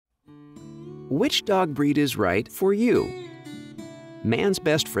which dog breed is right for you? Man's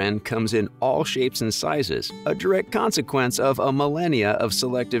best friend comes in all shapes and sizes, a direct consequence of a millennia of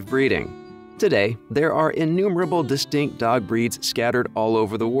selective breeding. Today, there are innumerable distinct dog breeds scattered all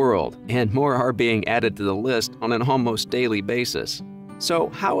over the world, and more are being added to the list on an almost daily basis. So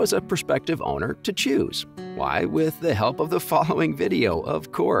how is a prospective owner to choose? Why, with the help of the following video,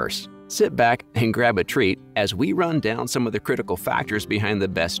 of course. Sit back and grab a treat as we run down some of the critical factors behind the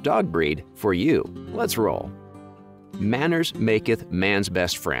best dog breed for you. Let's roll. Manners maketh man's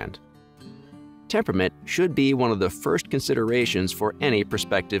best friend. Temperament should be one of the first considerations for any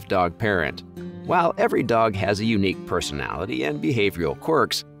prospective dog parent. While every dog has a unique personality and behavioral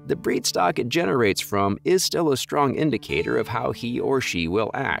quirks, the breed stock it generates from is still a strong indicator of how he or she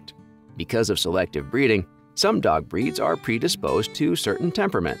will act. Because of selective breeding, some dog breeds are predisposed to certain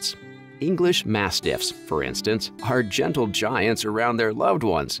temperaments. English Mastiffs, for instance, are gentle giants around their loved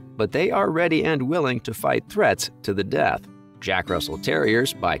ones, but they are ready and willing to fight threats to the death. Jack Russell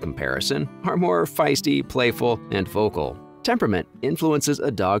Terriers, by comparison, are more feisty, playful, and vocal. Temperament influences a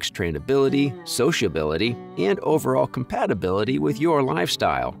dog's trainability, sociability, and overall compatibility with your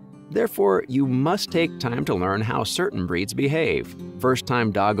lifestyle. Therefore, you must take time to learn how certain breeds behave.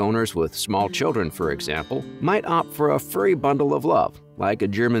 First-time dog owners with small children, for example, might opt for a furry bundle of love, like a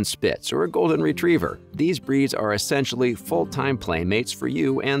German Spitz or a Golden Retriever. These breeds are essentially full-time playmates for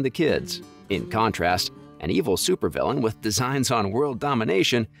you and the kids. In contrast, an evil supervillain with designs on world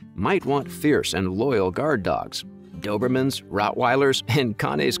domination might want fierce and loyal guard dogs. Dobermans, Rottweilers, and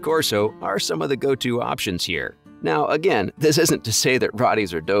Canes Corso are some of the go-to options here. Now again, this isn't to say that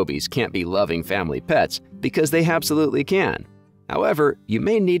Rotties or Dobies can't be loving family pets, because they absolutely can. However, you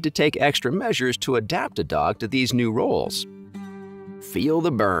may need to take extra measures to adapt a dog to these new roles. Feel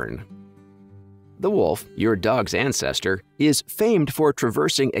the burn. The wolf, your dog's ancestor, is famed for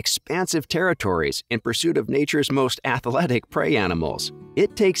traversing expansive territories in pursuit of nature's most athletic prey animals.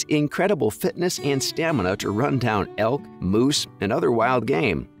 It takes incredible fitness and stamina to run down elk, moose, and other wild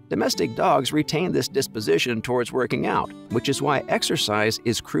game. Domestic dogs retain this disposition towards working out, which is why exercise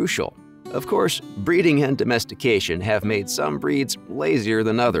is crucial. Of course, breeding and domestication have made some breeds lazier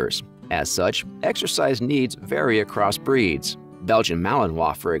than others. As such, exercise needs vary across breeds. Belgian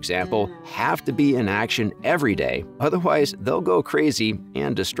Malinois, for example, have to be in action every day, otherwise they'll go crazy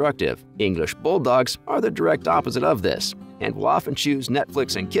and destructive. English Bulldogs are the direct opposite of this, and will often choose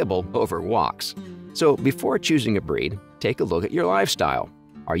Netflix and kibble over walks. So before choosing a breed, take a look at your lifestyle.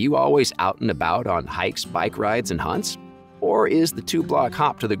 Are you always out and about on hikes, bike rides, and hunts? Or is the 2-block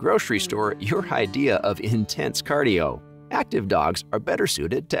hop to the grocery store your idea of intense cardio? Active dogs are better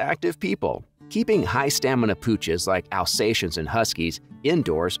suited to active people. Keeping high-stamina pooches like Alsatians and Huskies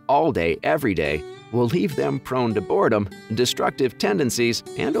indoors all day, every day, will leave them prone to boredom, destructive tendencies,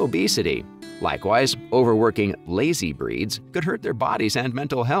 and obesity. Likewise, overworking lazy breeds could hurt their bodies and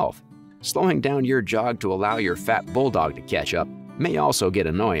mental health. Slowing down your jog to allow your fat bulldog to catch up may also get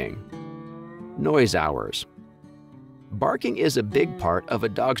annoying. Noise hours. Barking is a big part of a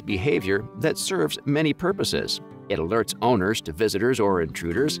dog's behavior that serves many purposes. It alerts owners to visitors or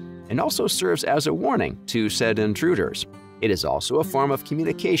intruders, and also serves as a warning to said intruders. It is also a form of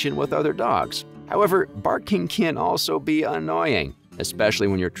communication with other dogs. However, barking can also be annoying, especially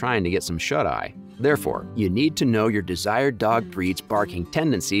when you're trying to get some shut-eye. Therefore, you need to know your desired dog breed's barking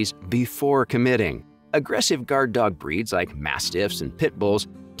tendencies before committing. Aggressive guard dog breeds like Mastiffs and Pit Bulls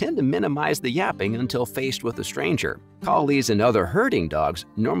tend to minimize the yapping until faced with a stranger. Collies and other herding dogs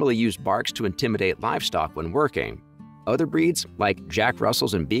normally use barks to intimidate livestock when working. Other breeds, like Jack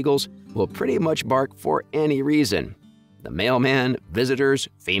Russells and Beagles, will pretty much bark for any reason. The mailman, visitors,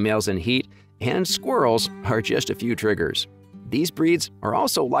 females in heat, and squirrels are just a few triggers. These breeds are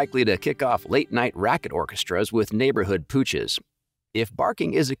also likely to kick off late-night racket orchestras with neighborhood pooches. If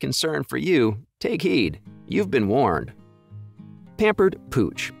barking is a concern for you, take heed. You've been warned. Pampered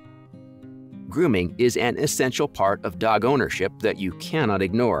pooch. Grooming is an essential part of dog ownership that you cannot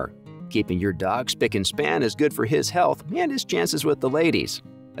ignore. Keeping your dog spick and span is good for his health and his chances with the ladies.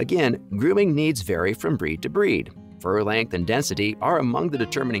 Again, grooming needs vary from breed to breed. Fur length and density are among the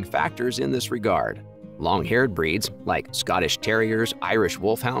determining factors in this regard. Long-haired breeds, like Scottish Terriers, Irish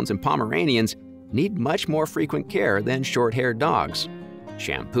Wolfhounds, and Pomeranians, need much more frequent care than short-haired dogs.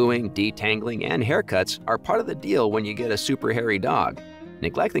 Shampooing, detangling, and haircuts are part of the deal when you get a super hairy dog.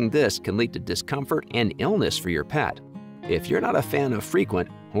 Neglecting this can lead to discomfort and illness for your pet. If you're not a fan of frequent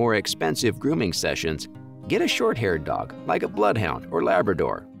or expensive grooming sessions, get a short-haired dog like a Bloodhound or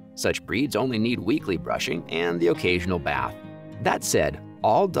Labrador. Such breeds only need weekly brushing and the occasional bath. That said,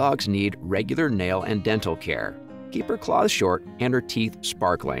 all dogs need regular nail and dental care. Keep her claws short and her teeth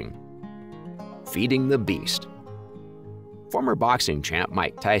sparkling. Feeding the beast. Former boxing champ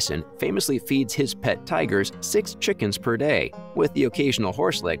Mike Tyson famously feeds his pet tigers 6 chickens per day, with the occasional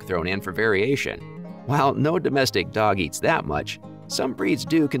horse leg thrown in for variation. While no domestic dog eats that much, some breeds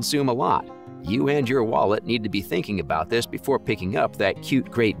do consume a lot. You and your wallet need to be thinking about this before picking up that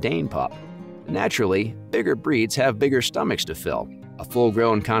cute Great Dane pup. Naturally, bigger breeds have bigger stomachs to fill. A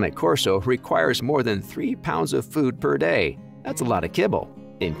full-grown Cane Corso requires more than 3 pounds of food per day. That's a lot of kibble.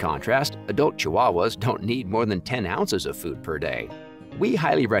 In contrast, adult Chihuahuas don't need more than 10 ounces of food per day. We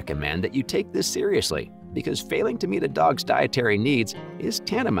highly recommend that you take this seriously, because failing to meet a dog's dietary needs is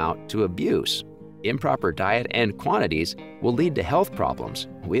tantamount to abuse. Improper diet and quantities will lead to health problems,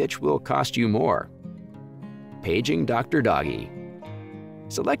 which will cost you more. Paging Dr. Doggy.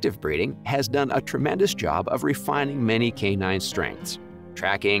 Selective breeding has done a tremendous job of refining many canine strengths.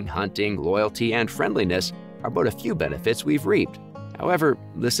 Tracking, hunting, loyalty, and friendliness are but a few benefits we've reaped. However,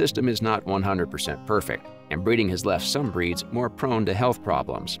 the system is not 100% perfect, and breeding has left some breeds more prone to health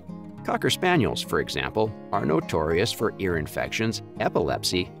problems. Cocker Spaniels, for example, are notorious for ear infections,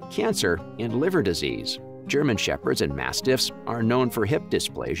 epilepsy, cancer, and liver disease. German Shepherds and Mastiffs are known for hip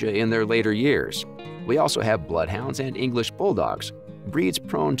dysplasia in their later years. We also have Bloodhounds and English Bulldogs, breeds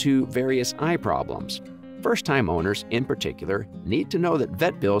prone to various eye problems. First-time owners, in particular, need to know that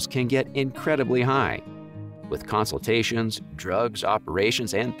vet bills can get incredibly high. With consultations, drugs,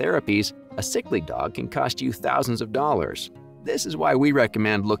 operations, and therapies, a sickly dog can cost you thousands of dollars. This is why we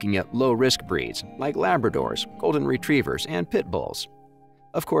recommend looking at low-risk breeds like Labradors, Golden Retrievers, and Pit Bulls.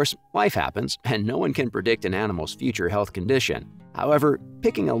 Of course, life happens, and no one can predict an animal's future health condition. However,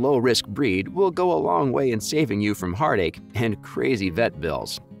 picking a low-risk breed will go a long way in saving you from heartache and crazy vet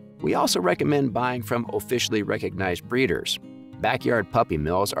bills. We also recommend buying from officially recognized breeders. Backyard puppy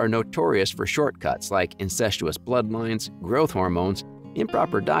mills are notorious for shortcuts like incestuous bloodlines, growth hormones,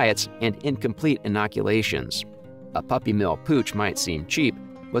 improper diets, and incomplete inoculations. A puppy mill pooch might seem cheap,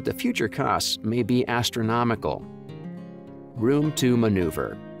 but the future costs may be astronomical. Room to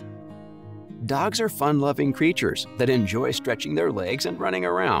maneuver. Dogs are fun-loving creatures that enjoy stretching their legs and running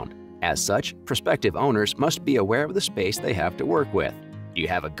around. As such, prospective owners must be aware of the space they have to work with. Do you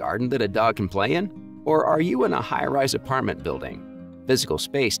have a garden that a dog can play in? Or are you in a high-rise apartment building? Physical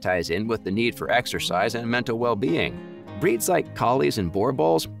space ties in with the need for exercise and mental well-being. Breeds like Collies and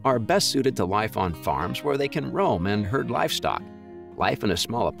Boerboels are best suited to life on farms where they can roam and herd livestock. Life in a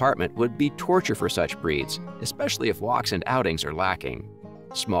small apartment would be torture for such breeds, especially if walks and outings are lacking.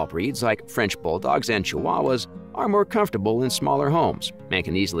 Small breeds like French Bulldogs and Chihuahuas are more comfortable in smaller homes and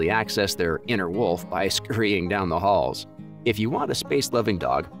can easily access their inner wolf by scurrying down the halls. If you want a space-loving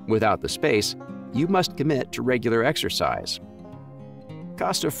dog without the space, you must commit to regular exercise.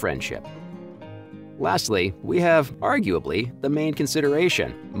 Cost of friendship. Lastly, we have, arguably, the main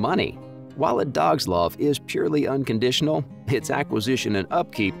consideration, money. While a dog's love is purely unconditional, its acquisition and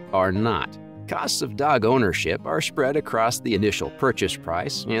upkeep are not. Costs of dog ownership are spread across the initial purchase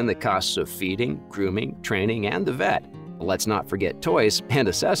price and the costs of feeding, grooming, training, and the vet. Let's not forget toys and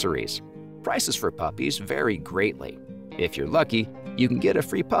accessories. Prices for puppies vary greatly. If you're lucky, you can get a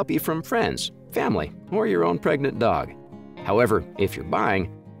free puppy from friends, family, or your own pregnant dog. However, if you're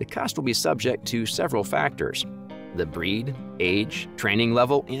buying, the cost will be subject to several factors. The breed, age, training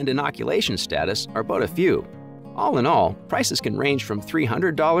level, and inoculation status are but a few. All in all, prices can range from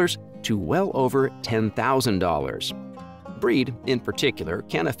 $300 to well over $10,000. Breed, in particular,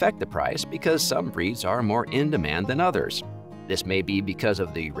 can affect the price because some breeds are more in demand than others. This may be because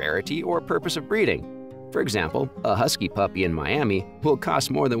of the rarity or purpose of breeding. For example, a husky puppy in Miami will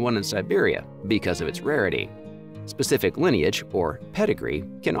cost more than one in Siberia because of its rarity. Specific lineage, or pedigree,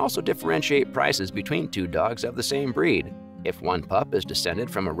 can also differentiate prices between two dogs of the same breed. If one pup is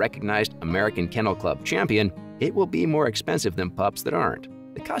descended from a recognized American Kennel Club champion, it will be more expensive than pups that aren't.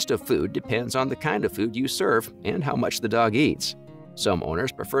 The cost of food depends on the kind of food you serve and how much the dog eats. Some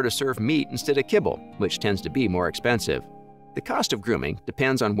owners prefer to serve meat instead of kibble, which tends to be more expensive. The cost of grooming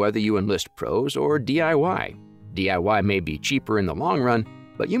depends on whether you enlist pros or DIY. DIY may be cheaper in the long run,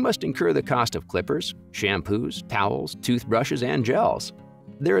 but you must incur the cost of clippers, shampoos, towels, toothbrushes, and gels.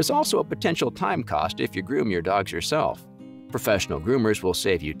 There is also a potential time cost if you groom your dogs yourself. Professional groomers will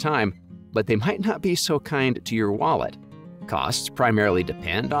save you time, but they might not be so kind to your wallet. Costs primarily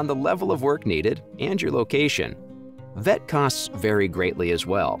depend on the level of work needed and your location. Vet costs vary greatly as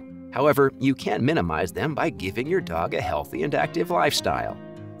well. However, you can minimize them by giving your dog a healthy and active lifestyle.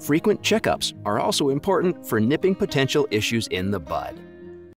 Frequent checkups are also important for nipping potential issues in the bud.